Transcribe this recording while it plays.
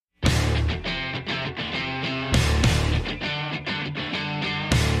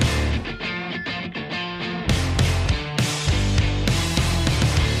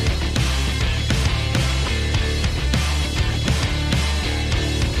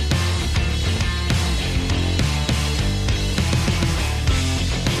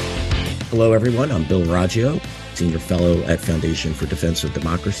Hello, everyone. I'm Bill Raggio, Senior Fellow at Foundation for Defense of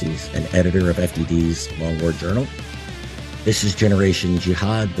Democracies and editor of FDD's Long War Journal. This is Generation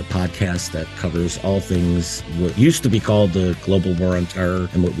Jihad, the podcast that covers all things what used to be called the global war on terror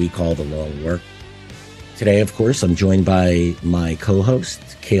and what we call the long war. Today, of course, I'm joined by my co-host,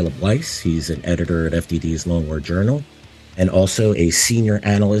 Caleb Weiss. He's an editor at FDD's Long War Journal and also a senior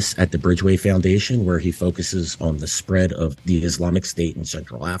analyst at the Bridgeway Foundation, where he focuses on the spread of the Islamic State in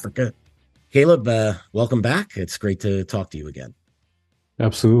Central Africa. Caleb, welcome back. It's great to talk to you again.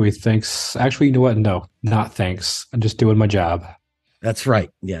 Absolutely. Thanks. Actually, you know what? No, not thanks. I'm just doing my job. That's right.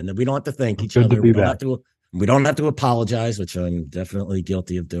 Yeah, no, we don't have to thank each other. We don't have to apologize, which I'm definitely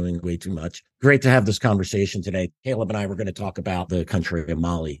guilty of doing way too much. Great to have this conversation today. Caleb and I were going to talk about the country of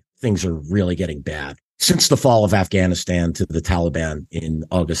Mali. Things are really getting bad. Since the fall of Afghanistan to the Taliban in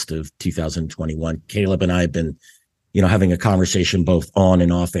August of 2021, Caleb and I have been having a conversation both on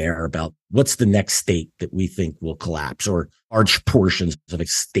and off air about what's the next state that we think will collapse, or large portions of a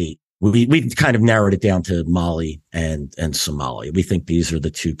state. We've kind of narrowed it down to Mali and Somalia. We think these are the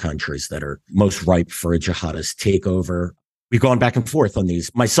two countries that are most ripe for a jihadist takeover. We've gone back and forth on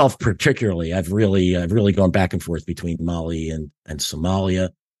these. Myself particularly, I've really gone back and forth between Mali and Somalia.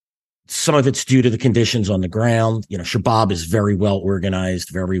 Some of it's due to the conditions on the ground. Shabaab is very well organized,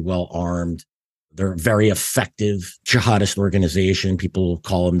 very well armed. They're a very effective jihadist organization. People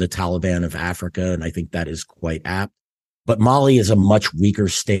call them the Taliban of Africa, and I think that is quite apt. But Mali is a much weaker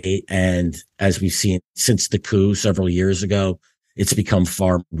state, and as we've seen since the coup several years ago, it's become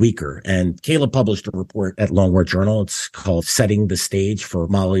far weaker. And Caleb published a report at Long War Journal. It's called Setting the Stage for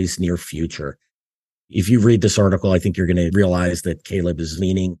Mali's Near Future. If you read this article, I think you're going to realize that Caleb is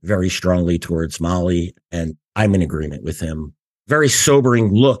leaning very strongly towards Mali, and I'm in agreement with him. Very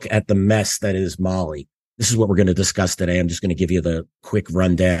sobering look at the mess that is Mali. This is what we're going to discuss today. I'm just going to give you the quick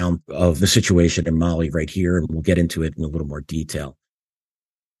rundown of the situation in Mali right here, and we'll get into it in a little more detail.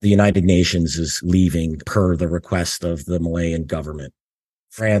 The United Nations is leaving per the request of the Malian government.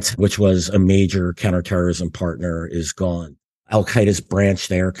 France, which was a major counterterrorism partner, is gone. Al-Qaeda's branch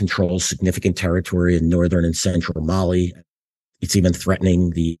there controls significant territory in northern and central Mali. It's even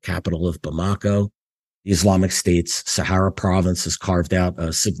threatening the capital of Bamako. The Islamic State's Sahara province has carved out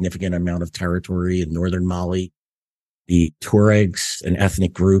a significant amount of territory in northern Mali. The Tuaregs, an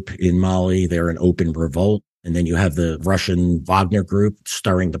ethnic group in Mali, they're in open revolt. And then you have the Russian Wagner Group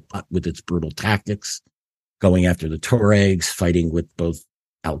stirring the pot with its brutal tactics, going after the Tuaregs, fighting with both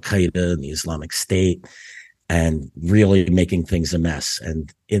Al-Qaeda and the Islamic State, and really making things a mess.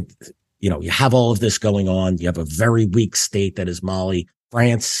 And you have all of this going on. You have a very weak state that is Mali.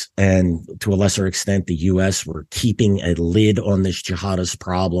 France and to a lesser extent, the U.S. were keeping a lid on this jihadist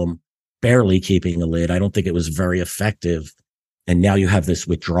problem, barely keeping a lid. I don't think it was very effective. And now you have this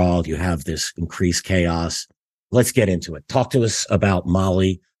withdrawal. You have this increased chaos. Let's get into it. Talk to us about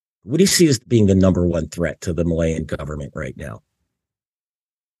Mali. What do you see as being the number one threat to the Malian government right now?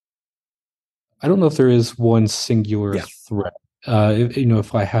 I don't know if there is one singular threat.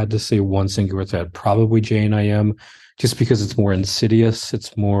 If I had to say one singular threat, probably JNIM, just because it's more insidious.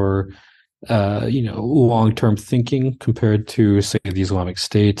 It's more, long-term thinking compared to, say, the Islamic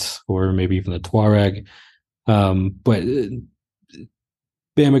State or maybe even the Tuareg. But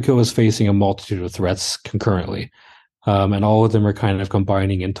Bamako is facing a multitude of threats concurrently, and all of them are kind of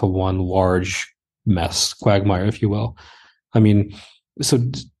combining into one large mess, quagmire, if you will. I mean, so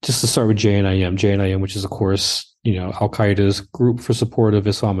just to start with JNIM, which is, of course, Al-Qaeda's group for support of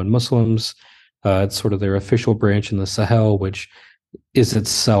Islam and Muslims. It's sort of their official branch in the Sahel, which is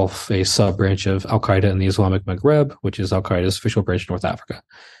itself a sub-branch of Al-Qaeda in the Islamic Maghreb, which is Al-Qaeda's official branch in North Africa.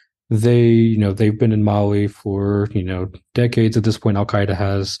 They've been in Mali for, decades at this point. Al-Qaeda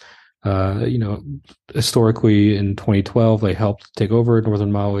has, historically in 2012, they helped take over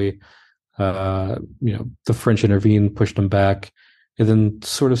northern Mali. The French intervened, pushed them back. And then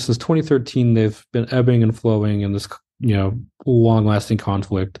sort of since 2013, they've been ebbing and flowing in this, long-lasting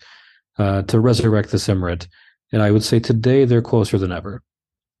conflict to resurrect this emirate. And I would say today they're closer than ever.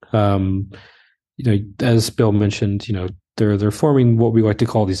 As Bill mentioned, they're forming what we like to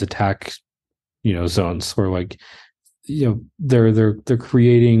call these attack, zones, or they're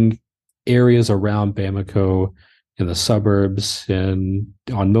creating areas around Bamako in the suburbs and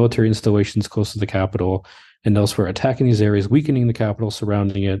on military installations close to the capital and elsewhere, attacking these areas, weakening the capital,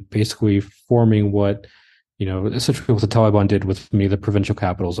 surrounding it, basically forming what, essentially what the Taliban did with many of the provincial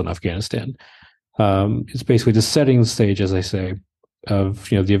capitals in Afghanistan. It's basically just setting the stage, as I say, of,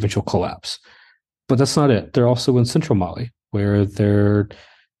 the eventual collapse. But that's not it. They're also in central Mali, where they're,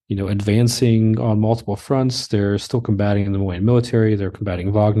 advancing on multiple fronts. They're still combating the Malian military. They're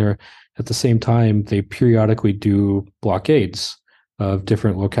combating Wagner. At the same time, they periodically do blockades of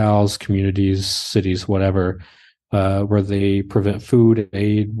different locales, communities, cities, whatever, where they prevent food,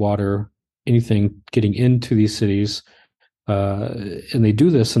 aid, water, anything getting into these cities. And they do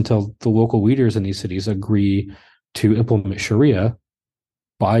this until the local leaders in these cities agree to implement Sharia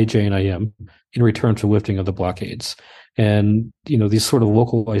by JNIM in return for lifting of the blockades. And, these sort of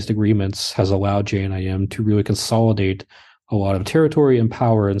localized agreements has allowed JNIM to really consolidate a lot of territory and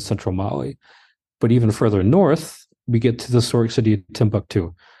power in central Mali. But even further north, we get to the historic city of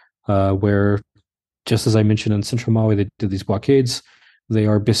Timbuktu, where, just as I mentioned in central Mali, they did these blockades. They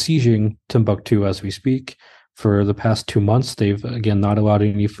are besieging Timbuktu as we speak. For the past 2 months, they've, again, not allowed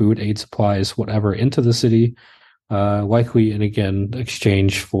any food, aid, supplies, whatever, into the city, likely, and again,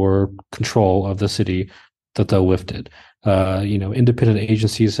 exchange for control of the city that they'll lift it. Independent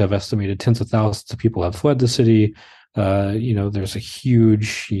agencies have estimated tens of thousands of people have fled the city. There's a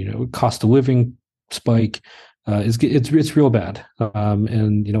huge, cost of living spike. It's real bad.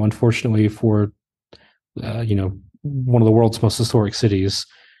 And unfortunately for, one of the world's most historic cities,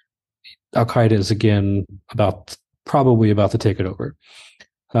 Al-Qaeda is again probably about to take it over.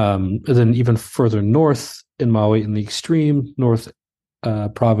 And then even further north in Mali, in the extreme north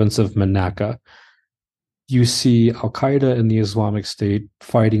province of Manaka, you see Al-Qaeda and the Islamic State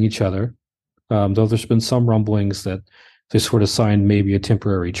fighting each other. Though there's been some rumblings that they sort of signed maybe a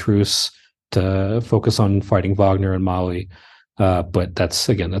temporary truce to focus on fighting Wagner in Mali. But that's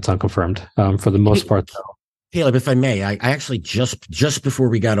unconfirmed. For the most part, though. Caleb, if I may, I actually just before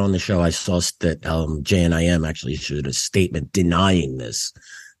we got on the show, I saw that JNIM actually issued a statement denying this,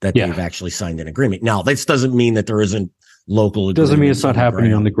 that they've actually signed an agreement. Now, this doesn't mean that there isn't local agreement. Doesn't mean it's not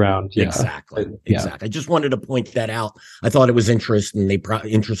happening on the ground. Yeah. Exactly. I just wanted to point that out. I thought it was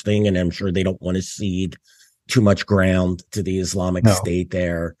interesting, and I'm sure they don't want to cede too much ground to the Islamic State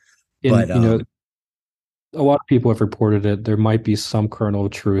there. But a lot of people have reported it. There might be some kernel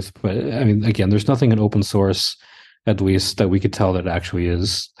of truth, but I mean, again, there's nothing in open source, at least, that we could tell that actually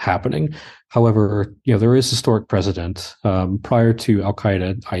is happening. However, there is historic precedent. Prior to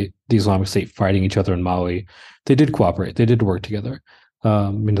Al-Qaeda, the Islamic State fighting each other in Mali, they did cooperate. They did work together.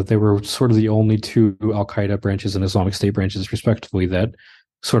 They were sort of the only two Al-Qaeda branches and Islamic State branches, respectively, that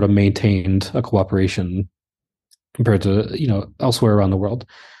sort of maintained a cooperation compared to, elsewhere around the world.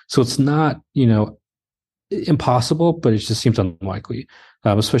 So it's not, impossible, but it just seems unlikely,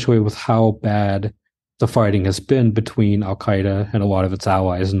 especially with how bad the fighting has been between Al-Qaeda and a lot of its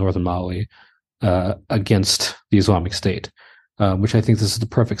allies in northern Mali against the Islamic State, which I think this is the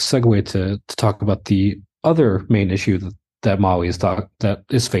perfect segue to talk about the other main issue that Mali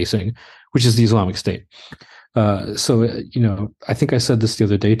is facing, which is the Islamic State. So I think I said this the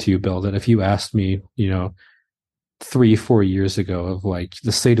other day to you, Bill, that if you asked me, 3-4 years ago of like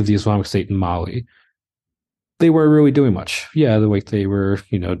the state of the Islamic State in Mali, they weren't really doing much. Yeah, they were,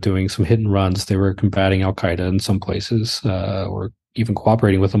 doing some hit and runs. They were combating Al-Qaeda in some places, or even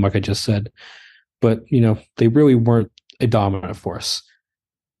cooperating with them, like I just said. But, they really weren't a dominant force.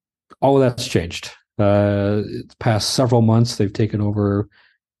 All of that's changed. The past several months, they've taken over,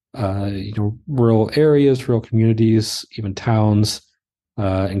 rural areas, rural communities, even towns,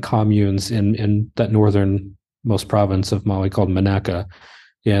 and communes in that northernmost province of Mali called Manaka.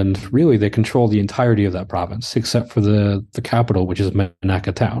 And really, they control the entirety of that province, except for the capital, which is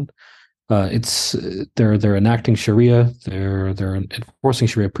Manaka town. They're enacting Sharia. They're enforcing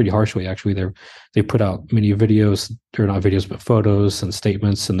Sharia pretty harshly. Actually, they put out many videos. They're not videos, but photos and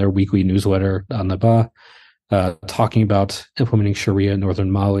statements in their weekly newsletter on Naba, talking about implementing Sharia in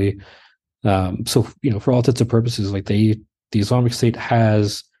northern Mali. So for all intents and purposes, like the Islamic State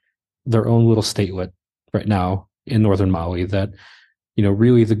has their own little statelet right now in northern Mali that.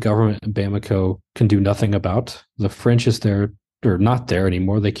 Really the government in Bamako can do nothing about. The French is there, or not there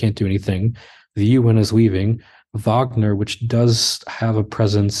anymore. They can't do anything. The UN is leaving. Wagner, which does have a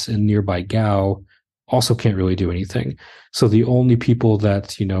presence in nearby Gao, also can't really do anything. So the only people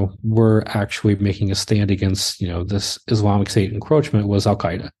that, were actually making a stand against, this Islamic State encroachment was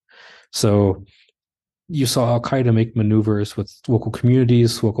Al-Qaeda. So you saw Al-Qaeda make maneuvers with local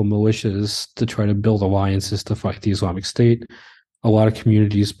communities, local militias to try to build alliances to fight the Islamic State. A lot of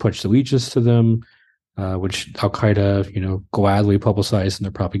communities pledged allegiance to them, which Al-Qaeda, gladly publicized in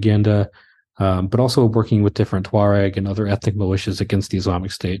their propaganda, but also working with different Tuareg and other ethnic militias against the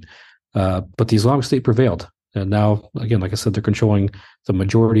Islamic State. But the Islamic State prevailed. And now, again, like I said, they're controlling the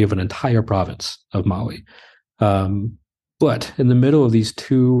majority of an entire province of Mali. But in the middle of these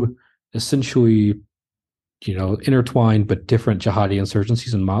two essentially, intertwined but different jihadi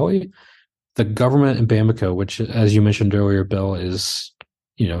insurgencies in Mali, the government in Bamako, which, as you mentioned earlier, Bill, is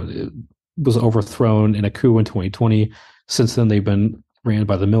it was overthrown in a coup in 2020. Since then, they've been ran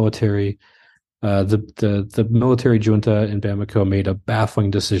by the military. The military junta in Bamako made a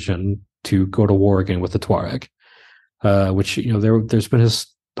baffling decision to go to war again with the Tuareg, which there's been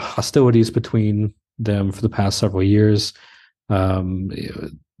hostilities between them for the past several years. They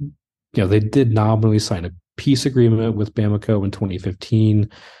did nominally sign a peace agreement with Bamako in 2015,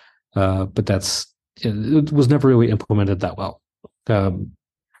 but it was never really implemented that well.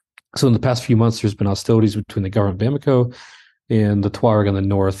 So in the past few months, there's been hostilities between the government of Bamako and the Tuareg in the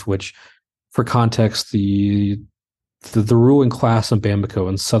north, which, for context, the ruling class in Bamako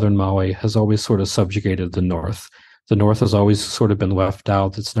in southern Mali has always sort of subjugated the north. The north has always sort of been left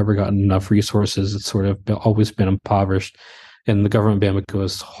out. It's never gotten enough resources. It's sort of always been impoverished. And the government of Bamako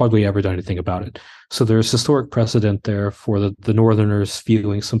has hardly ever done anything about it. So there's historic precedent there for the Northerners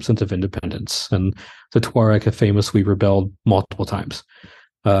feeling some sense of independence. And the Tuareg have famously rebelled multiple times.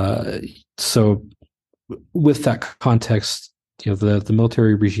 So with that context, the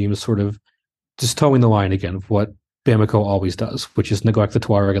military regime is sort of just towing the line again of what Bamako always does, which is neglect the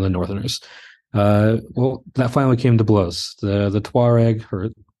Tuareg and the Northerners. Well, that finally came to blows. The Tuareg, or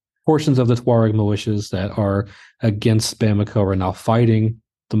portions of the Tuareg militias that are against Bamako, are now fighting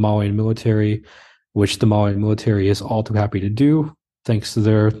the Malian military, which the Malian military is all too happy to do, thanks to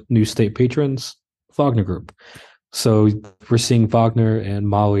their new state patrons, Wagner Group. So we're seeing Wagner and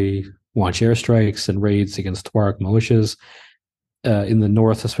Mali launch airstrikes and raids against Tuareg militias in the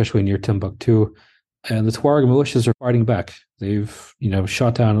north, especially near Timbuktu. And the Tuareg militias are fighting back. They've,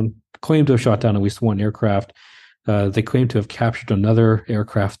 claimed to have shot down at least one aircraft. They claim to have captured another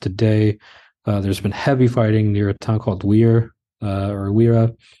aircraft today. There's been heavy fighting near a town called Wira,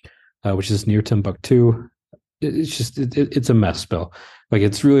 which is near Timbuktu. It's a mess, Bill. Like,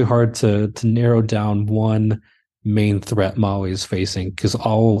 it's really hard to narrow down one main threat Mali is facing, because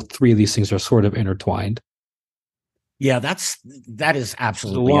all three of these things are sort of intertwined. Yeah, that is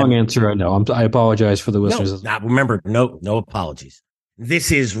absolutely a long answer. I know. I apologize for the listeners. Remember, no apologies.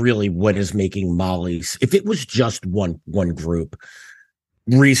 This is really what is making Mali's. If it was just one group,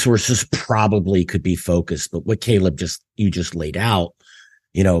 resources probably could be focused. But what Caleb you just laid out,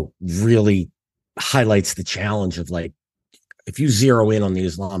 really highlights the challenge of, like, if you zero in on the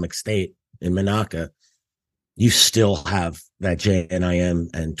Islamic State in Manaka, you still have that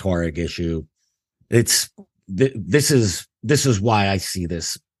JNIM and Tuareg issue. This is why I see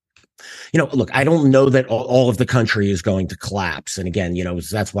this. Look, I don't know that all of the country is going to collapse. And again,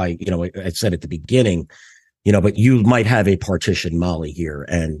 that's why, I said at the beginning, but you might have a partition Mali here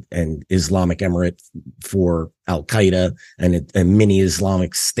and Islamic Emirate for Al Qaeda and mini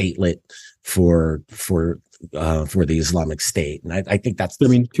Islamic Statelet for the Islamic State. And I think that's,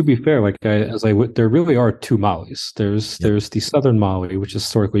 to be fair, there really are two Malis. There's the southern Mali, which has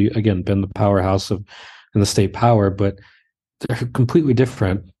historically, again, been the powerhouse and the state power, but they're completely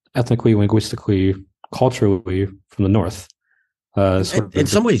different ethnically, linguistically, culturally from the north. In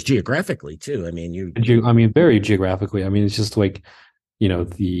some ways, geographically too. Very geographically. It's just like,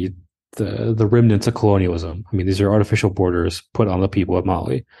 the remnants of colonialism. These are artificial borders put on the people of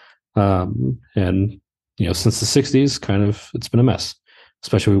Mali, and since the 60s, it's been a mess,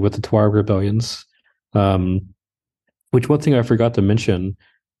 especially with the Tuareg rebellions. Which, one thing I forgot to mention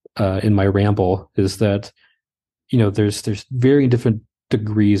in my ramble is that there's varying different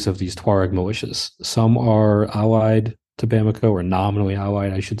degrees of these Tuareg militias. Some are allied to Bamako, or nominally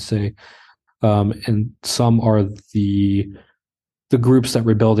allied, I should say, and some are the groups that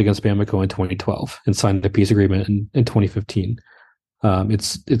rebelled against Bamako in 2012 and signed the peace agreement in 2015.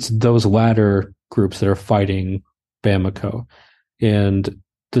 It's those latter groups that are fighting Bamako, and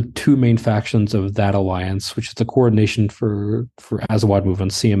the two main factions of that alliance, which is the Coordination for Azawad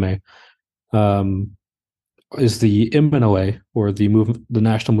Movement, CMA, is the MNLA, or the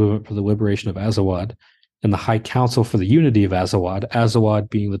National Movement for the Liberation of Azawad, and the High Council for the Unity of Azawad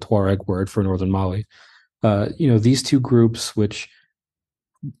being the Tuareg word for northern Mali. These two groups, which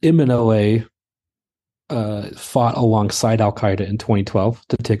MNLA fought alongside Al Qaeda in 2012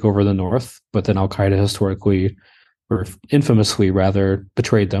 to take over the north, but then Al Qaeda historically, or infamously rather,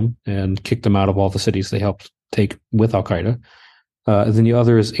 betrayed them and kicked them out of all the cities they helped take with Al Qaeda. Then the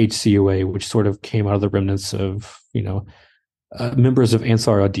other is HCUA, which sort of came out of the remnants of, members of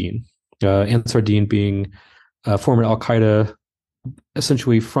Ansar ad-Din. Ansar ad-Din being a former Al Qaeda,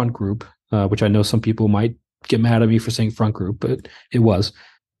 essentially front group, which I know some people might get mad at me for saying front group, but it was.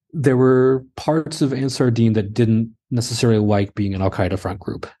 There were parts of Ansar ad-Din that didn't necessarily like being an Al Qaeda front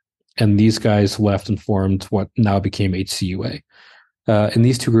group, and these guys left and formed what now became HCUA. And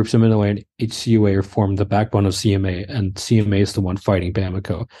these two groups, MNLA and HCUA, form the backbone of CMA, and CMA is the one fighting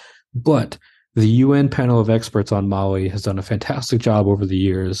Bamako. But the UN panel of experts on Mali has done a fantastic job over the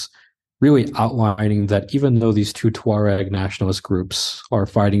years, really outlining that even though these two Tuareg nationalist groups are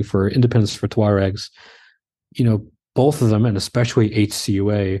fighting for independence for Tuaregs, both of them, and especially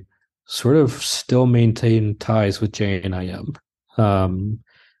HCUA, sort of still maintain ties with JNIM.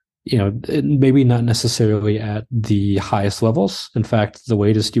 Maybe not necessarily at the highest levels. In fact, the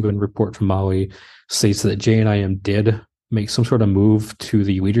latest UN report from Mali states that JNIM did make some sort of move to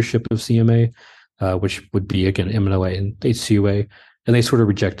the leadership of CMA, which would be, again, MNLA and HCUA, and they sort of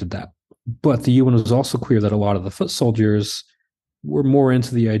rejected that. But the UN was also clear that a lot of the foot soldiers were more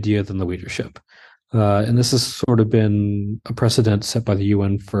into the idea than the leadership. And this has sort of been a precedent set by the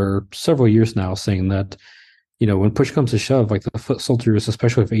UN for several years now, saying that, when push comes to shove, like the foot soldiers,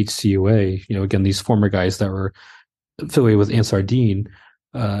 especially of HCUA, again, these former guys that were affiliated with Ansar Dine,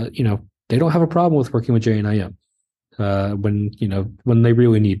 they don't have a problem with working with JNIM when they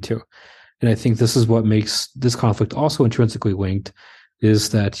really need to. And I think this is what makes this conflict also intrinsically linked, is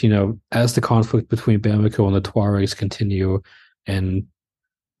that, as the conflict between Bamako and the Tuaregs continue and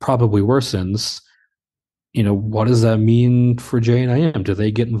probably worsens, what does that mean for JNIM? Do they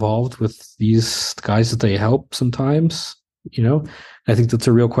get involved with these guys that they help sometimes? I think that's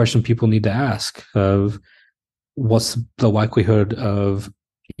a real question people need to ask, of what's the likelihood of,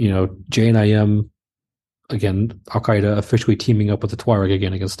 JNIM, again, Al-Qaeda officially teaming up with the Tuareg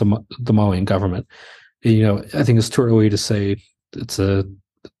again against the Malian government. I think it's too early to say that's a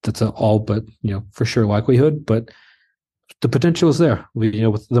all but, for sure likelihood, but the potential is there,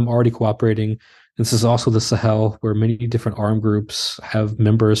 with them already cooperating. This is also the Sahel, where many different armed groups have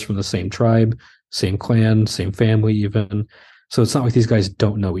members from the same tribe, same clan, same family even. So it's not like these guys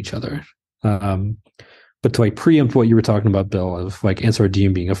don't know each other. But to preempt what you were talking about, Bill, of Ansar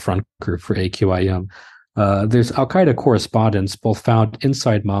Dine being a front group for AQIM, there's Al-Qaeda correspondents both found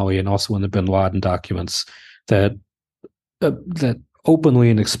inside Mali and also in the Bin Laden documents that openly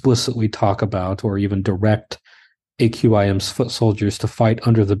and explicitly talk about or even direct AQIM's foot soldiers to fight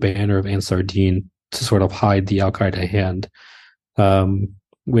under the banner of Ansar Dine to sort of hide the Al-Qaeda hand,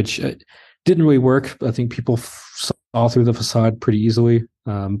 which didn't really work. I think people saw through the facade pretty easily,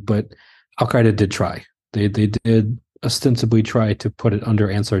 but Al-Qaeda did try. They did ostensibly try to put it under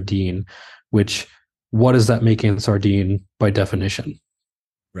Ansar Dine, which, what does that make Ansar Dine by definition?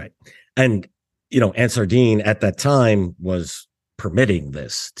 Right. And, Ansar Dine at that time was permitting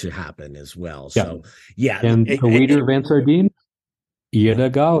this to happen as well. Yeah. So, yeah. And the leader of Ansar Dine,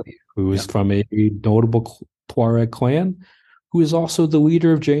 Iyad Ghali, who is from a notable Tuareg clan, who is also the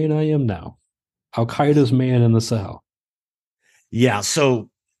leader of JNIM now, Al-Qaeda's man in the Sahel. Yeah. So,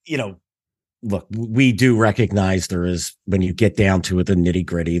 look, we do recognize there is, when you get down to it, the nitty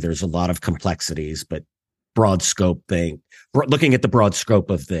gritty, there's a lot of complexities, but broad scope thing, looking at the broad scope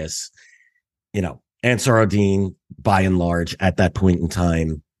of this, Ansar Dine, by and large, at that point in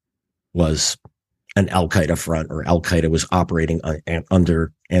time, was an Al-Qaeda front, or Al-Qaeda was operating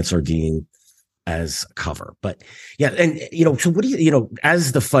under Ansar Dine as cover. But yeah, and so what do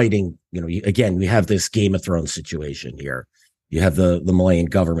as the fighting, again, we have this Game of Thrones situation here. You have the Malian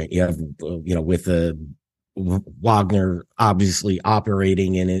government. You have with the Wagner obviously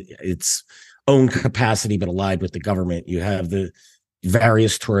operating in its own capacity, but allied with the government. You have the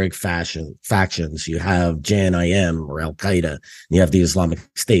various Tuareg factions. You have JNIM or Al Qaeda. You have the Islamic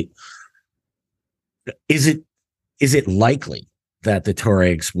State. Is it likely that the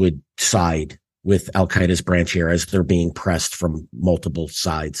Tuaregs would side with Al Qaeda's branch here as they're being pressed from multiple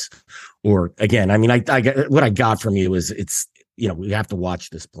sides? Or again, I mean, what I got from you is we have to watch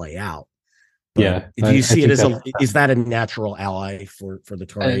this play out. But yeah. Do you see it as is that a natural ally for the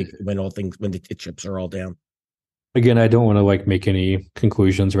Tuareg when the chips are all down? Again, I don't want to make any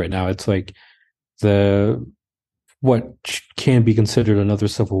conclusions right now. It's what can be considered another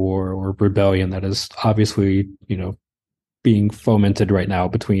civil war or rebellion that is obviously, being fomented right now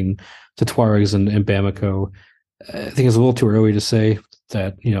between the Tuaregs and Bamako. I think it's a little too early to say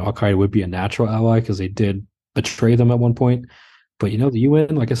that, Al-Qaeda would be a natural ally, because they did betray them at one point. But, the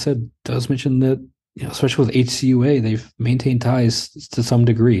UN, like I said, does mention that, especially with HCUA, they've maintained ties to some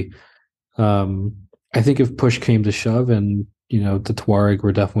degree. I think if push came to shove and, the Tuareg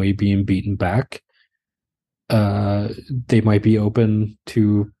were definitely being beaten back, they might be open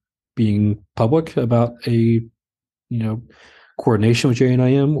to being public about a, coordination with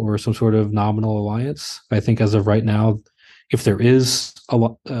JNIM or some sort of nominal alliance. I think as of right now, if there is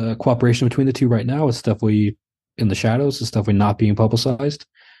a cooperation between the two right now, it's definitely in the shadows. It's definitely not being publicized.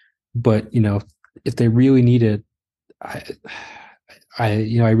 But, if they really need it,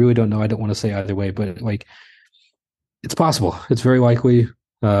 I really don't know. I don't want to say either way, but like it's possible. It's very likely,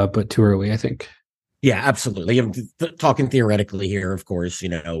 but too early, I think. Yeah, absolutely. I'm talking theoretically here, of course,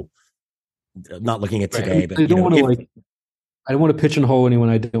 not looking at today, but I don't want to I don't want to pigeonhole anyone.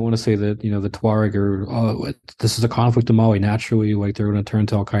 I don't want to say that the Tuareg this is a conflict in Mali. Naturally, like they're going to turn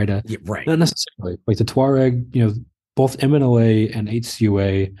to Al Qaeda. Yeah, right. Not necessarily. Like the Tuareg, both MNLA and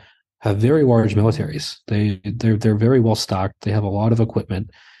HCUA have very large militaries. They're very well stocked. They have a lot of equipment.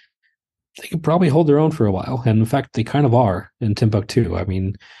 They could probably hold their own for a while, and in fact, they kind of are in Timbuktu. I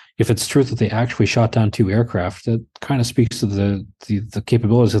mean, if it's true that they actually shot down 2 aircraft, that kind of speaks to the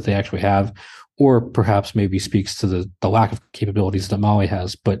capabilities that they actually have, or perhaps maybe speaks to the lack of capabilities that Mali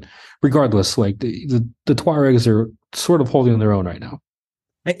has. But regardless, like the Tuaregs are sort of holding their own right now.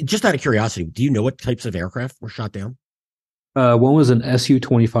 Just out of curiosity, do you know what types of aircraft were shot down? One was an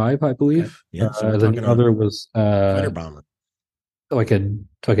Su-25, I believe. Okay. Yeah, so then the other was fighter bomber, like a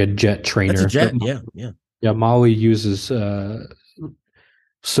jet trainer. That's a jet. Yeah. Mali uses. The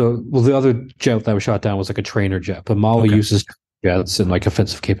other jet that was shot down was like a trainer jet, but Mali uses jets and like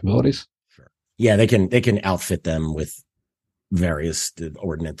offensive capabilities. Sure. Yeah, they can outfit them with various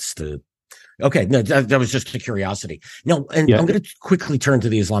ordnance to. Okay, no, that was just a curiosity. No, and I'm going to quickly turn to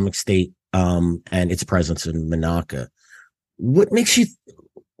the Islamic State and its presence in Manaka. What makes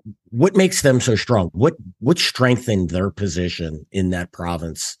them so strong? What strengthened their position in that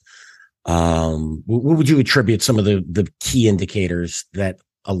province? What would you attribute some of the key indicators that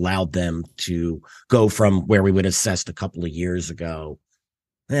allowed them to go from where we would have assessed a couple of years ago?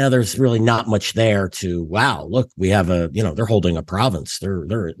 Yeah, there's really not much there to, wow, look, we have they're holding a province.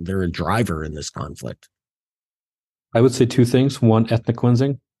 They're a driver in this conflict. I would say 2 things. One, ethnic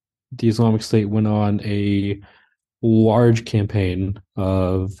cleansing. The Islamic State went on a large campaign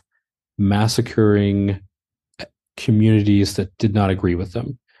of massacring communities that did not agree with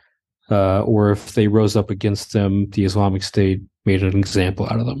them. Or if they rose up against them, the Islamic State made an example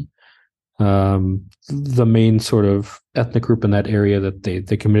out of them. The main sort of ethnic group in that area that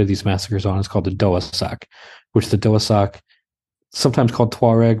they committed these massacres on is called the Doasak, which the Doasak, sometimes called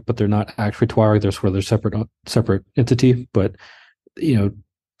Tuareg, but they're not actually Tuareg. They're sort of their separate entity. But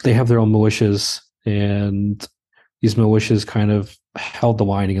they have their own militias, and these militias kind of held the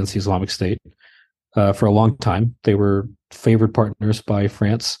line against the Islamic State for a long time. They were favored partners by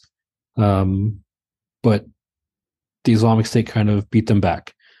France, but the Islamic State kind of beat them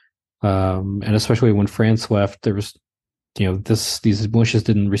back. And especially when France left, there was, these militias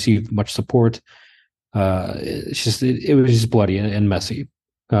didn't receive much support. It was just bloody and messy,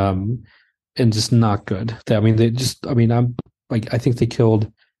 and just not good. I think they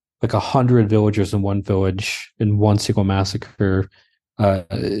killed like 100 villagers in one village in one single massacre,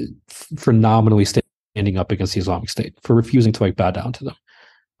 for nominally standing up against the Islamic State, for refusing to bow down to them.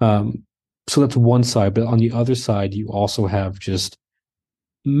 So that's one side, but on the other side, you also have just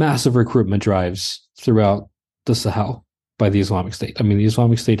massive recruitment drives throughout the Sahel by the Islamic State. I mean, the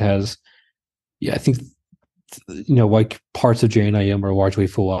Islamic State has, I think, like parts of JNIM are largely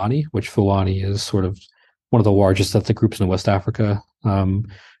Fulani, which Fulani is sort of one of the largest ethnic groups in West Africa.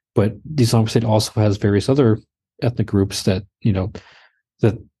 But the Islamic State also has various other ethnic groups that,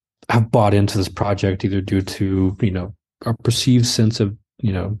 that have bought into this project, either due to, a perceived sense of,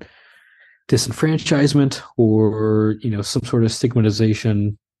 disenfranchisement or, some sort of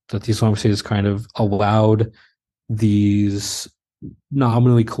stigmatization that the Islamic State has kind of allowed these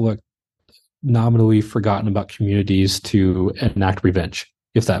nominally forgotten about communities to enact revenge,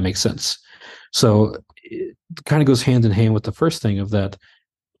 if that makes sense. So it kind of goes hand in hand with the first thing of that,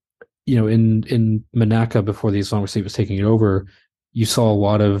 in Manaka, before the Islamic State was taking it over, you saw a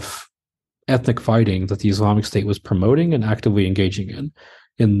lot of ethnic fighting that the Islamic State was promoting and actively engaging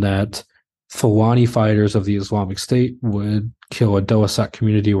in that Fulani fighters of the Islamic State would kill a Doasak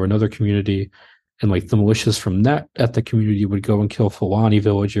community or another community, and like the militias from that ethnic community would go and kill Fulani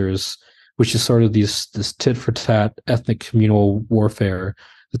villagers, which is sort of this tit for tat ethnic communal warfare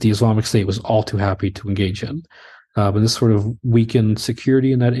that the Islamic State was all too happy to engage in. And this sort of weakened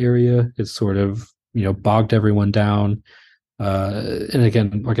security in that area. It sort of, bogged everyone down. And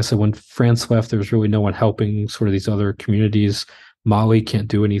again, like I said, when France left, there was really no one helping sort of these other communities. Mali can't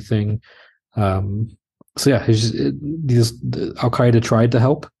do anything. Al Qaeda tried to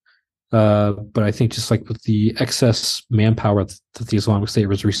help. But I think just like with the excess manpower that the Islamic State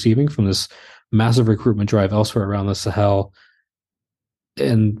was receiving from this massive recruitment drive elsewhere around the Sahel,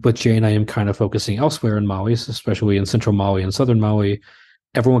 and with JNIM kind of focusing elsewhere in Mali, especially in central Mali and southern Mali,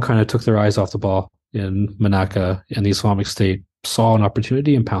 everyone kind of took their eyes off the ball in Manaka, and the Islamic State saw an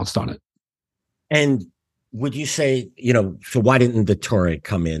opportunity and pounced on it. And would you say, so why didn't the Tuareg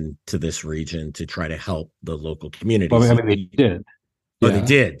come in to this region to try to help the local communities? Well, I mean, they did. Oh, they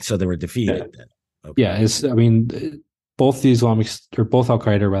did. So they were defeated then. Okay. Yeah, both the Islamic or both Al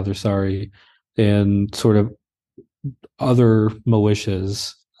Qaeda, rather, sorry, and sort of other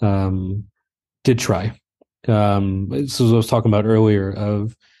militias did try. This is what I was talking about earlier.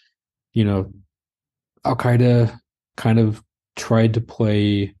 Of Al Qaeda kind of tried to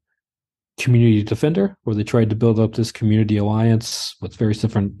play community defender, where they tried to build up this community alliance with various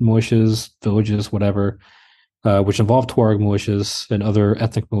different militias, villages, whatever, which involved Tuareg militias and other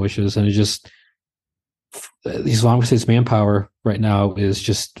ethnic militias, and it just the Islamic State's manpower right now is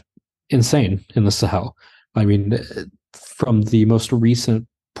just insane in the Sahel. I mean, from the most recent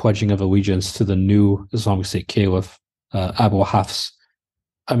pledging of allegiance to the new Islamic State Caliph, Abu Hafs,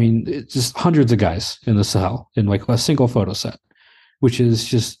 I mean, it's just hundreds of guys in the Sahel in like a single photo set, which is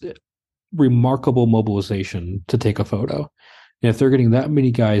just remarkable mobilization to take a photo. And if they're getting that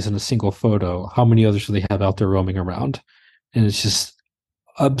many guys in a single photo, how many others do they have out there roaming around? And it's just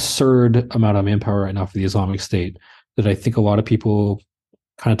absurd amount of manpower right now for the Islamic State that I think a lot of people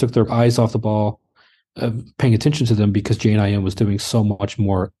kind of took their eyes off the ball of paying attention to them because JNIM was doing so much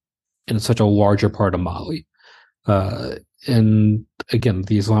more in such a larger part of Mali. And again,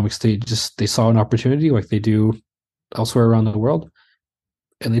 the Islamic State they saw an opportunity like they do elsewhere around the world,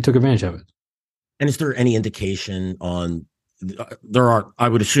 and they took advantage of it. And is there any indication on I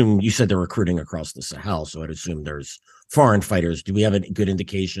would assume you said they're recruiting across the Sahel, so I'd assume there's foreign fighters. Do we have a good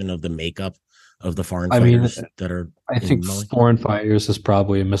indication of the makeup of the foreign fighters that are? I think foreign fighters is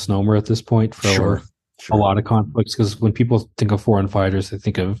probably a misnomer at this point for a lot of conflicts, because when people think of foreign fighters, they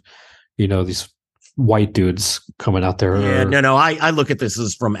think of these white dudes coming out there. Yeah, I look at this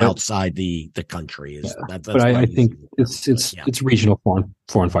as from outside the country. But I think it's regional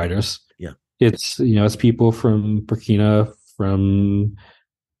foreign fighters. Yeah, it's people from Burkina, from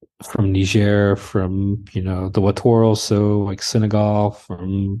Niger, from the littoral, so like Senegal,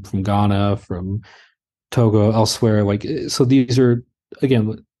 from Ghana, from Togo, elsewhere. Like, so these are,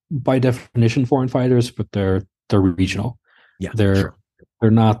 again, by definition foreign fighters, but they're regional. Yeah, they're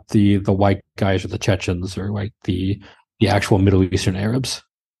not the white guys or the Chechens or like the actual Middle Eastern Arabs.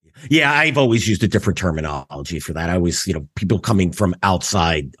 Yeah, I've always used a different terminology for that. I always, people coming from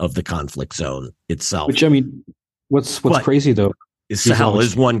outside of the conflict zone itself. Which, I mean, what's crazy though is Sahel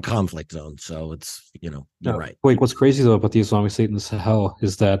is one conflict zone, so it's you're right. Wait, what's crazy though about the Islamic State in the Sahel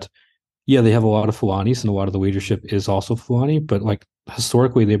is that they have a lot of Fulanis and a lot of the leadership is also Fulani, but like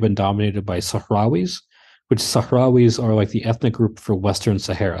historically they've been dominated by Sahrawis, which Sahrawis are like the ethnic group for Western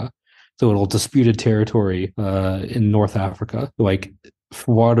Sahara, the little disputed territory in North Africa. Like,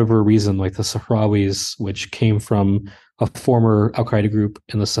 for whatever reason, like the Sahrawis, which came from a former Al Qaeda group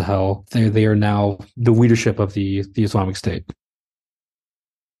in the Sahel, they are now the leadership of the Islamic State.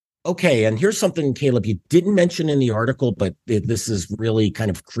 Okay, and here's something, Caleb, you didn't mention in the article, but this has really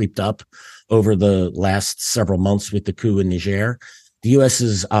kind of creeped up over the last several months with the coup in Niger. The U.S.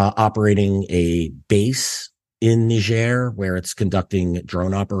 is operating a base in Niger where it's conducting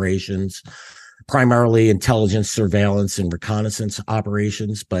drone operations, primarily intelligence, surveillance, and reconnaissance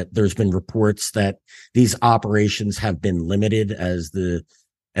operations. But there's been reports that these operations have been limited as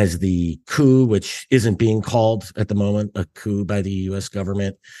the coup, which isn't being called at the moment a coup by the U.S.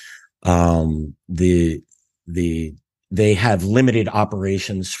 government. They have limited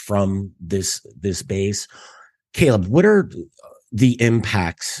operations from this base. Caleb, what are the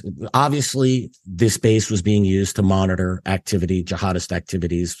impacts? Obviously, this base was being used to monitor jihadist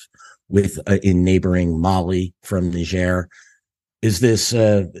activities in neighboring Mali from Niger. Is this?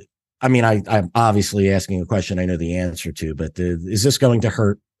 I'm obviously asking a question I know the answer to, but is this going to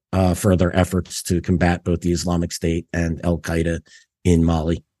hurt further efforts to combat both the Islamic State and Al Qaeda in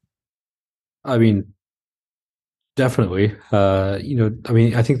Mali? I mean, definitely. I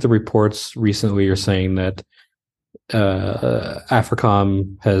think the reports recently are saying that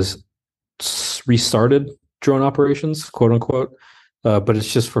AFRICOM has restarted drone operations, quote unquote, but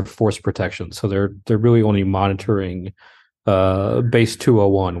it's just for force protection. So they're really only monitoring base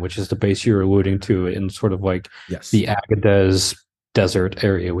 201, which is the base you're alluding to in sort of like the Agadez desert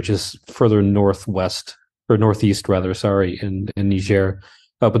area, which is further northwest or northeast rather, in Niger.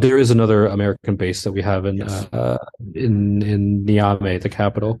 But there is another American base that we have in Niamey, the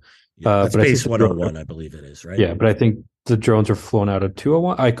capital. That's base 101, I believe it is, right? Yeah, but I think the drones are flown out of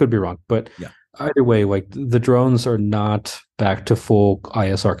 201. I could be wrong, but either way, like the drones are not back to full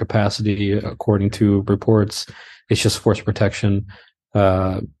ISR capacity, according to reports. It's just force protection.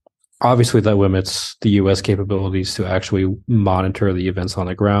 Obviously, that limits the U.S. capabilities to actually monitor the events on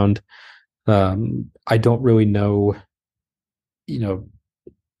the ground. I I don't really know, you know,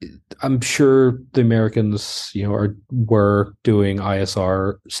 I'm sure the Americans, were doing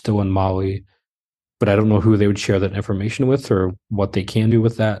ISR still in Mali, but I don't know who they would share that information with or what they can do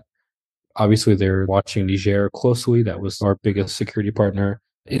with that. Obviously, they're watching Niger closely. That was our biggest security partner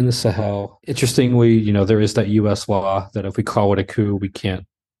in the Sahel. Interestingly, there is that U.S. law that if we call it a coup, we can't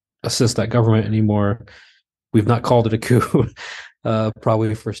assist that government anymore. We've not called it a coup,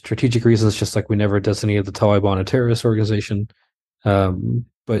 probably for strategic reasons, just like we never designated the Taliban a terrorist organization.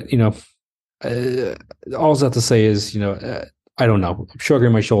 But all I have to say is, I don't know. I'm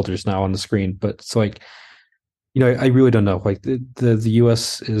shrugging my shoulders now on the screen, but it's like, I really don't know. Like the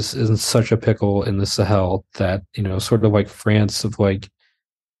U.S. is in such a pickle in the Sahel that, sort of like France of like,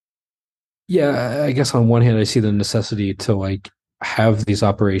 yeah, I guess on one hand, I see the necessity to like have these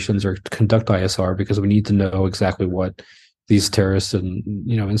operations or conduct ISR because we need to know exactly what these terrorists and,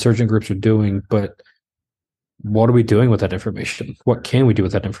 insurgent groups are doing. But what are we doing with that information? What can we do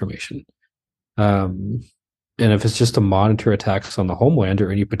with that information? And if it's just to monitor attacks on the homeland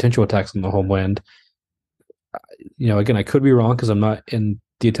or any potential attacks on the homeland, again, I could be wrong because I'm not in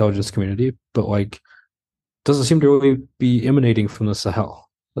the intelligence community, but like, doesn't seem to really be emanating from the Sahel.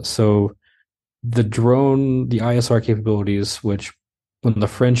 So the ISR capabilities, which when the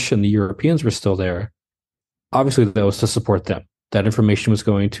French and the Europeans were still there, obviously that was to support them. That information was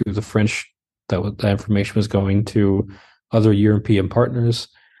going to the French. That information was going to other European partners.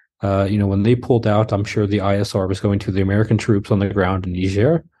 When they pulled out, I'm sure the ISR was going to the American troops on the ground in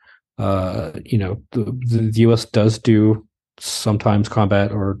Niger. The U.S. does do sometimes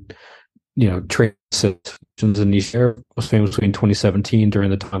combat or, trade situations in Niger, most famously in 2017 during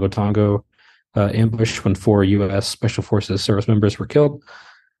the Tongo Tongo ambush when 4 U.S. Special Forces service members were killed.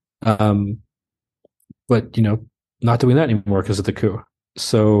 But, not doing that anymore because of the coup.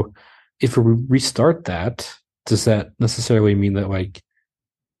 So if we restart that, does that necessarily mean that like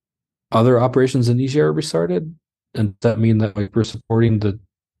other operations in Niger are restarted? And does that mean that like we're supporting the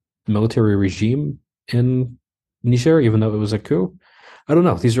military regime in Niger, even though it was a coup? I don't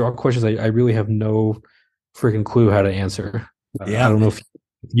know. These are all questions I really have no freaking clue how to answer. Yeah. I don't know if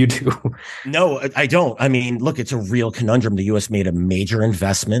you do. No, I don't. I mean, look, it's a real conundrum. The U.S. made a major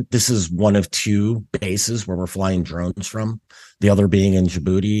investment. This is one of 2 bases where we're flying drones from, the other being in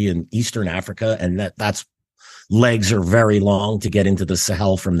Djibouti and Eastern Africa. And that's legs are very long to get into the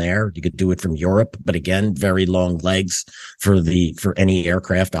Sahel from there. You could do it from Europe, but again, very long legs for any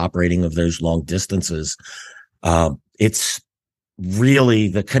aircraft operating of those long distances. It's really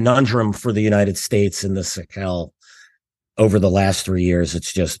the conundrum for the United States in the Sahel over the last 3 years.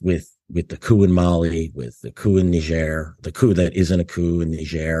 It's just with the coup in Mali, with the coup in Niger, the coup that isn't a coup in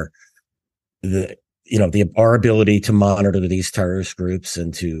Niger, our ability to monitor these terrorist groups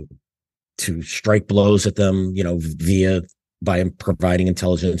and to strike blows at them, by providing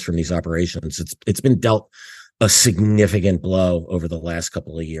intelligence from these operations. It's been dealt a significant blow over the last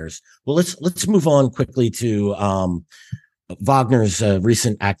couple of years. Well, let's move on quickly to Wagner's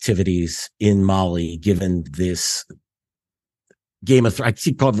recent activities in Mali, given this Game of Thrones.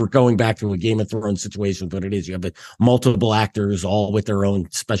 We're going back to a Game of Thrones situation, but it is. You have multiple actors, all with their own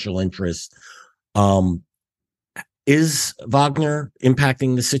special interests. Is Wagner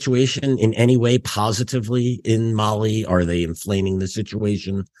impacting the situation in any way positively in Mali? Are they inflaming the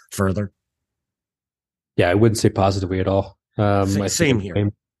situation further? Yeah, I wouldn't say positively at all. Same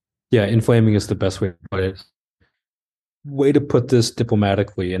here. Yeah, inflaming is the best way to put it. Way to put this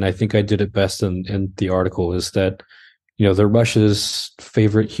diplomatically, and I think I did it best in the article, is that they're Russia's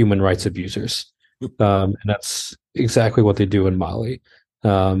favorite human rights abusers. And that's exactly what they do in Mali.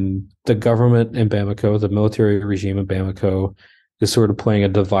 The government in Bamako, the military regime in Bamako, is sort of playing a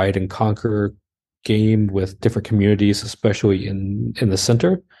divide and conquer game with different communities, especially in the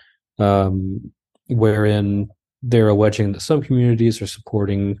center, wherein they're alleging that some communities are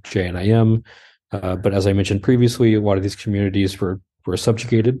supporting JNIM. But as I mentioned previously, a lot of these communities were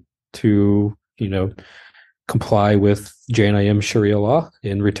subjugated to, comply with JNIM Sharia law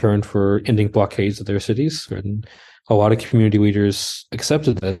in return for ending blockades of their cities. And a lot of community leaders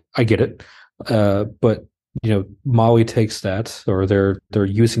accepted that. I get it. But, Mali takes that, or they're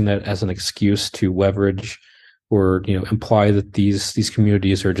using that as an excuse to leverage or, imply that these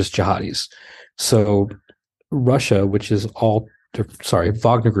communities are just jihadis. So Russia, which is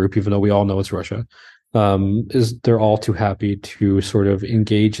Wagner Group, even though we all know it's Russia, they're all too happy to sort of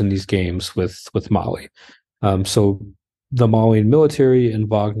engage in these games with Mali. So the Malian military and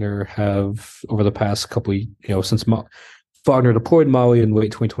Wagner have, over the past couple of, since Wagner deployed Mali in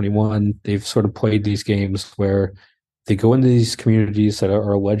late 2021, they've sort of played these games where They go into these communities that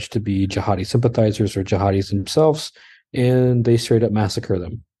are alleged to be jihadi sympathizers or jihadis themselves, and they straight up massacre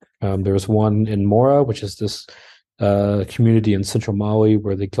them. There was one in Mora, which is this community in central Mali,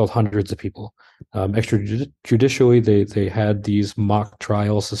 where they killed hundreds of people. Extrajudicially, they had these mock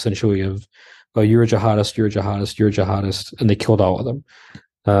trials, essentially, of you're a jihadist, you're a jihadist, you're a jihadist, and they killed all of them.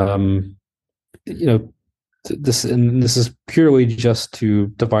 This is purely just to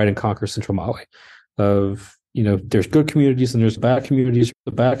divide and conquer central Mali. There's good communities and there's bad communities.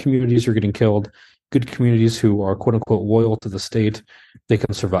 The bad communities are getting killed. Good communities who are quote unquote loyal to the state, they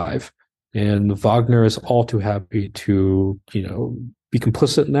can survive. And Wagner is all too happy to, be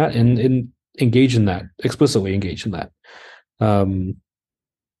complicit in that and engage in that, explicitly engage in that.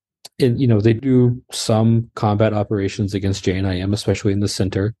 They do some combat operations against JNIM, especially in the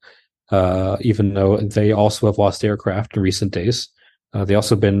center, even though they also have lost aircraft in recent days. They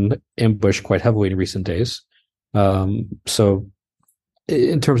also been ambushed quite heavily in recent days. So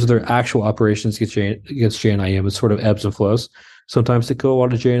in terms of their actual operations against JNIM, it sort of ebbs and flows. Sometimes they kill a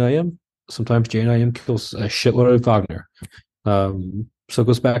lot of JNIM. Sometimes JNIM kills a shitload of Wagner. So it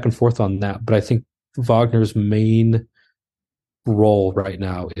goes back and forth on that. But I think Wagner's main role right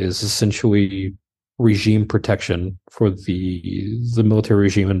now is essentially regime protection for the military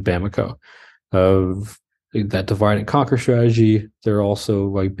regime in Bamako. Of that divide and conquer strategy, they're also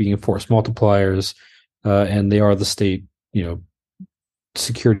like being force multipliers, and they are the state,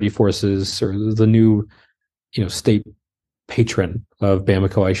 security forces, or the new, state patron of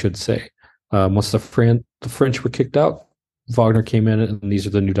Bamako, I should say. Once the French were kicked out, Wagner came in, and these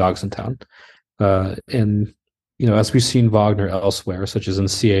are the new dogs in town. And as we've seen Wagner elsewhere, such as in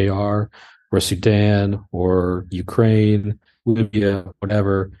CAR or Sudan or Ukraine, Libya,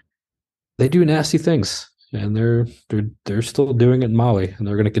 whatever, they do nasty things, and they're still doing it in Mali, and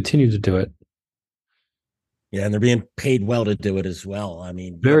they're going to continue to do it. Yeah, and they're being paid well to do it as well. I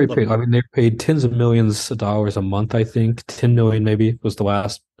mean, very paid. I mean, they're paid tens of millions of dollars a month. I think 10 million maybe was the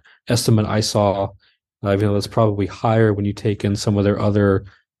last estimate I saw. Even though that's probably higher when you take in some of their other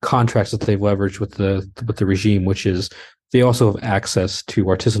contracts that they've leveraged with the regime, which is they also have access to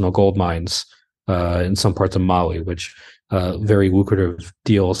artisanal gold mines in some parts of Mali, which very lucrative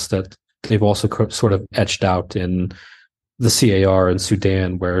deals that they've also sort of etched out in the CAR and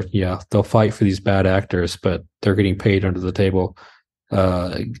Sudan, where they'll fight for these bad actors, but they're getting paid under the table,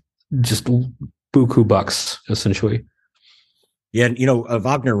 just buku bucks essentially. Yeah,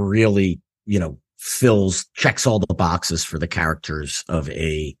 Wagner really checks all the boxes for the characters of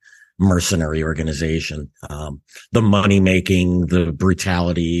a mercenary organization. The money making, the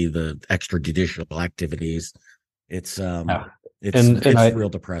brutality, the extrajudicial activities. It's real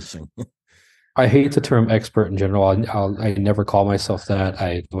depressing. I hate the term expert in general. I never call myself that.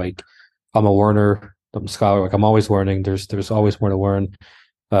 I'm a learner. I'm a scholar. I'm always learning. There's always more to learn.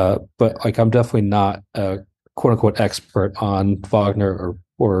 But I'm definitely not a quote unquote expert on Wagner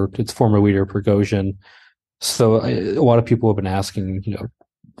or its former leader Prigozhin. So a lot of people have been asking,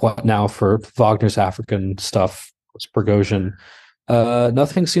 what now for Wagner's African stuff? What's Prigozhin?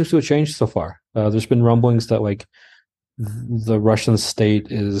 Nothing seems to have changed so far. There's been rumblings that the Russian state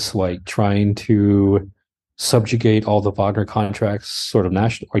is trying to subjugate all the Wagner contracts, sort of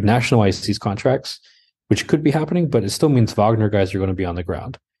nationalize these contracts, which could be happening, but it still means Wagner guys are going to be on the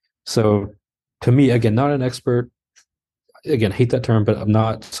ground. So to me, again, not an expert, again, hate that term, but I'm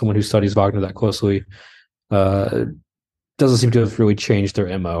not someone who studies Wagner that closely. Doesn't seem to have really changed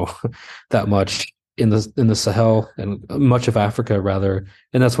their MO that much in the Sahel and much of Africa rather,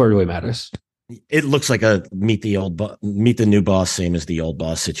 and that's what really matters. It looks like a meet the new boss, same as the old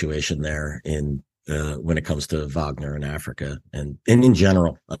boss situation there in when it comes to Wagner in Africa and in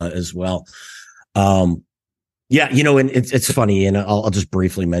general as well. And it's funny, and I'll just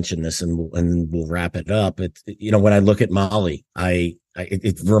briefly mention this, and we'll wrap it up. When I look at Mali,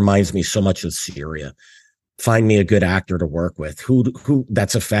 it reminds me so much of Syria. Find me a good actor to work with who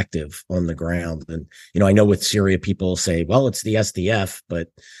that's effective on the ground. And, I know with Syria, people say, well, it's the SDF, but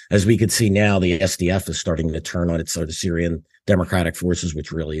as we could see now, the SDF is starting to turn on its sort of Syrian Democratic Forces,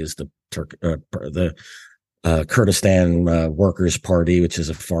 which really is the Kurdistan Workers' Party, which is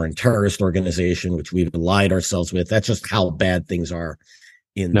a foreign terrorist organization, which we've allied ourselves with. That's just how bad things are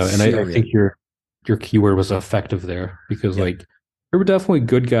in Syria. And I think your keyword was effective there, because there were definitely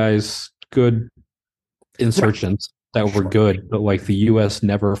good guys, good insurgents that were good, but the U.S.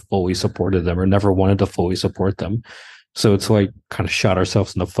 never fully supported them or never wanted to fully support them. So it's kind of shot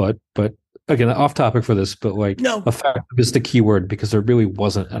ourselves in the foot. But again, off topic for this, but effective is the key word, because there really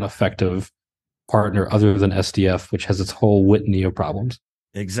wasn't an effective partner other than SDF, which has its whole litany of problems.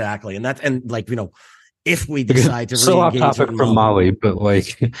 Exactly. And if we decide to so off re-engage topic from Mali, but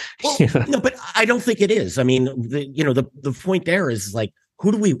like, well, no, but I don't think it is. I mean, the point there is like,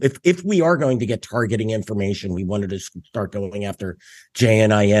 who do we, if we are going to get targeting information, we wanted to start going after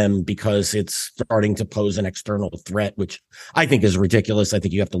JNIM because it's starting to pose an external threat, which I think is ridiculous. I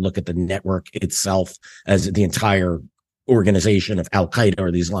think you have to look at the network itself as the entire organization of Al Qaeda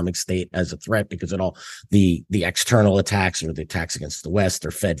or the Islamic State as a threat, because it all the external attacks or the attacks against the West are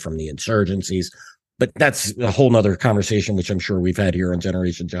fed from the insurgencies. But that's a whole nother conversation, which I'm sure we've had here on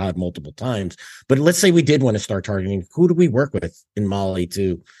Generation Jihad multiple times. But let's say we did want to start targeting. Who do we work with in Mali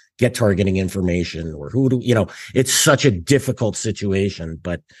to get targeting information, or who do it's such a difficult situation.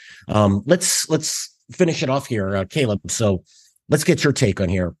 But let's finish it off here, Caleb. So let's get your take on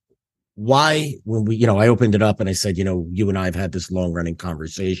here. Why, when we, I opened it up and I said, you and I have had this long running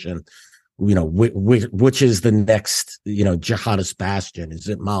conversation, which is the next, jihadist bastion? Is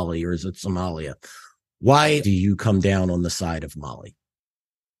it Mali or is it Somalia? Why do you come down on the side of Mali?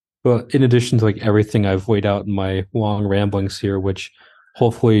 Well, in addition to like everything I've weighed out in my long ramblings here, which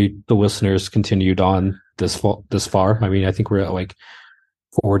hopefully the listeners continued on this far. I mean, I think we're at like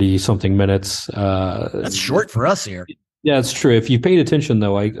 40 something minutes. That's short for us here. Yeah, it's true. If you paid attention,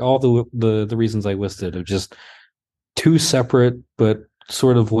 though, like all the reasons I listed are just two separate but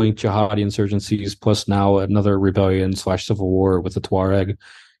sort of linked jihadi insurgencies, plus now another rebellion / civil war with the Tuareg.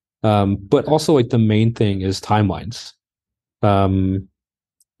 But also, like, the main thing is timelines. The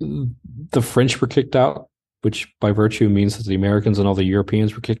French were kicked out, which by virtue means that the Americans and all the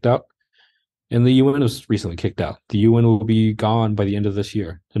Europeans were kicked out. And the UN was recently kicked out. The UN will be gone by the end of this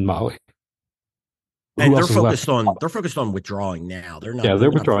year in Mali. And they're focused on withdrawing now. They're not. Yeah,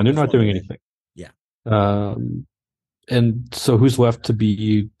 they're withdrawing. They're not doing anything. Yeah. And so who's left to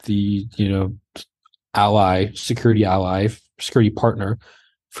be the security partner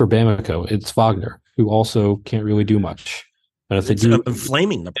for Bamako? It's Wagner, who also can't really do much. And if they do,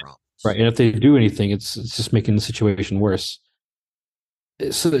 inflaming the problem, right? And if they do anything, it's just making the situation worse.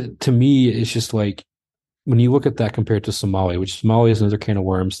 So to me, it's just like when you look at that compared to Somalia, which Somalia is another can of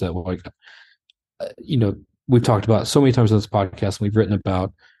worms that, like, we've talked about so many times on this podcast, and we've written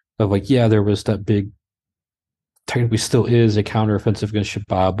about, of like, yeah, there was that big, technically still is a counteroffensive against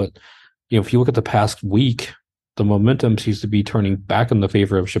Shabaab, but if you look at the past week, the momentum seems to be turning back in the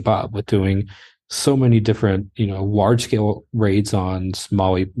favor of Shabaab with doing so many different, large scale raids on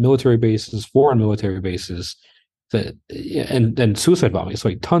Somali military bases, foreign military bases, that and suicide bombings,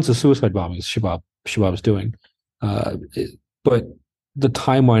 like tons of suicide bombings Shabaab is doing. But the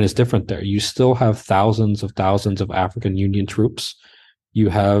timeline is different there. You still have thousands of African Union troops. You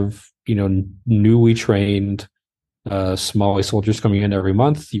have, newly trained Somali soldiers coming in every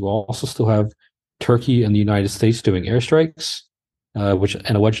month. You also still have Turkey and the United States doing airstrikes,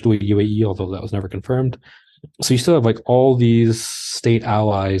 and allegedly UAE, although that was never confirmed. So you still have like all these state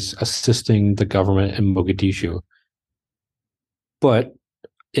allies assisting the government in Mogadishu. But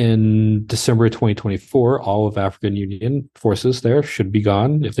in December 2024, all of African Union forces there should be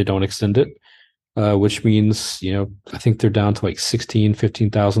gone if they don't extend it, which means, I think they're down to like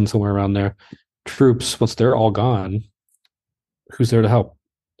 15,000, somewhere around there. Troops, once they're all gone, who's there to help?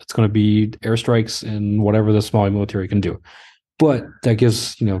 It's going to be airstrikes and whatever the Somali military can do. But that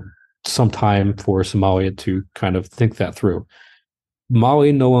gives, some time for Somalia to kind of think that through.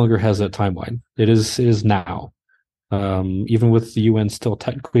 Mali no longer has that timeline. It is now. Even with the UN still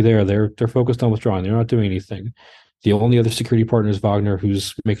technically there, they're focused on withdrawing. They're not doing anything. The only other security partner is Wagner,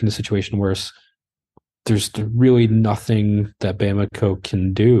 who's making the situation worse. There's really nothing that Bamako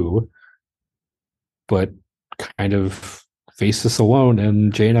can do but kind of face this alone.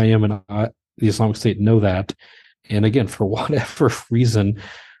 And JNIM and the Islamic State know that. And again, for whatever reason,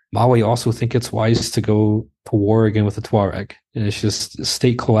 Mali also think it's wise to go to war again with the Tuareg. And it's just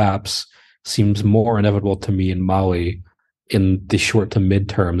state collapse seems more inevitable to me in Mali in the short to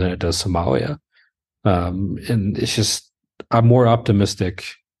midterm than it does Somalia. And it's just, I'm more optimistic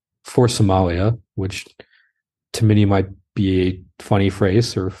for Somalia, which to many might be a funny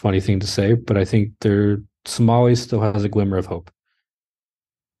phrase or funny thing to say, but I think Somalia still has a glimmer of hope.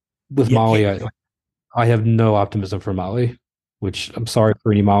 With Mali, I have no optimism for Mali, which I'm sorry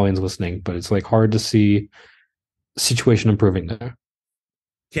for any Malians listening, but it's like hard to see situation improving there.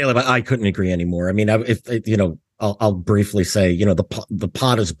 Caleb, I couldn't agree anymore. I mean, I'll briefly say, the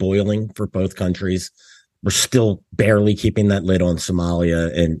pot is boiling for both countries. We're still barely keeping that lid on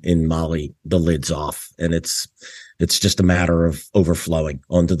Somalia, and in Mali, the lid's off, and it's just a matter of overflowing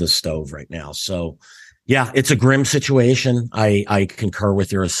onto the stove right now. So, yeah, it's a grim situation. I concur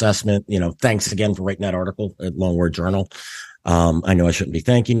with your assessment. Thanks again for writing that article at Long Word Journal. I know I shouldn't be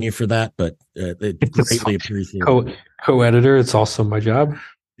thanking you for that, but greatly appreciate it. Co-editor, it's also my job.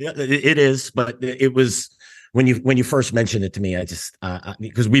 Yeah, it is, but it was when you first mentioned it to me, I just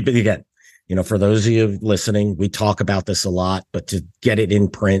because we've been, again, for those of you listening, we talk about this a lot, but to get it in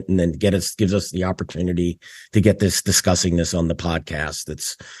print and then gives us the opportunity to get discussing this on the podcast.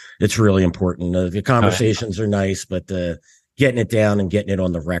 It's really important. The conversations are nice, but getting it down and getting it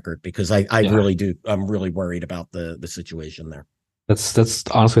on the record, because I'm really worried about the situation there. That's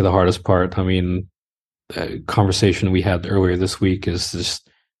honestly the hardest part. I mean, conversation we had earlier this week is just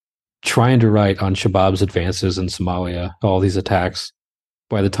trying to write on Shabaab's advances in Somalia, all these attacks.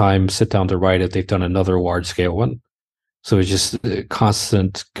 By the time sit down to write it, they've done another large scale one. So it's just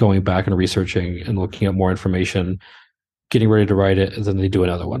constant going back and researching and looking at more information, getting ready to write it, and then they do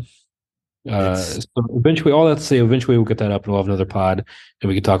another one. So eventually, all that to say, eventually we'll get that up and we'll have another pod and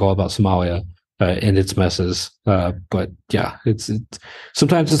we can talk all about Somalia and its messes. But yeah, it's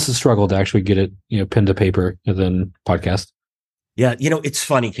sometimes it's a struggle to actually get it, pen to paper and then podcast. Yeah. It's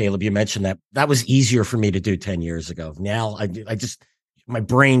funny, Caleb, you mentioned that was easier for me to do 10 years ago. Now I just, my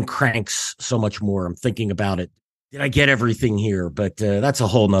brain cranks so much more. I'm thinking about it. Did I get everything here? But that's a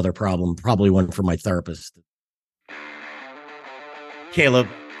whole nother problem. Probably one for my therapist. Caleb,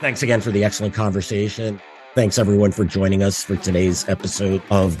 thanks again for the excellent conversation. Thanks everyone for joining us for today's episode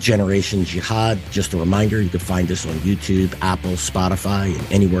of Generation Jihad. Just a reminder, you can find us on YouTube, Apple, Spotify,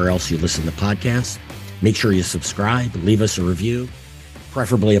 and anywhere else you listen to podcasts. Make sure you subscribe, leave us a review,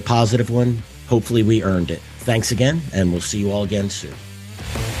 preferably a positive one. Hopefully we earned it. Thanks again, and we'll see you all again soon.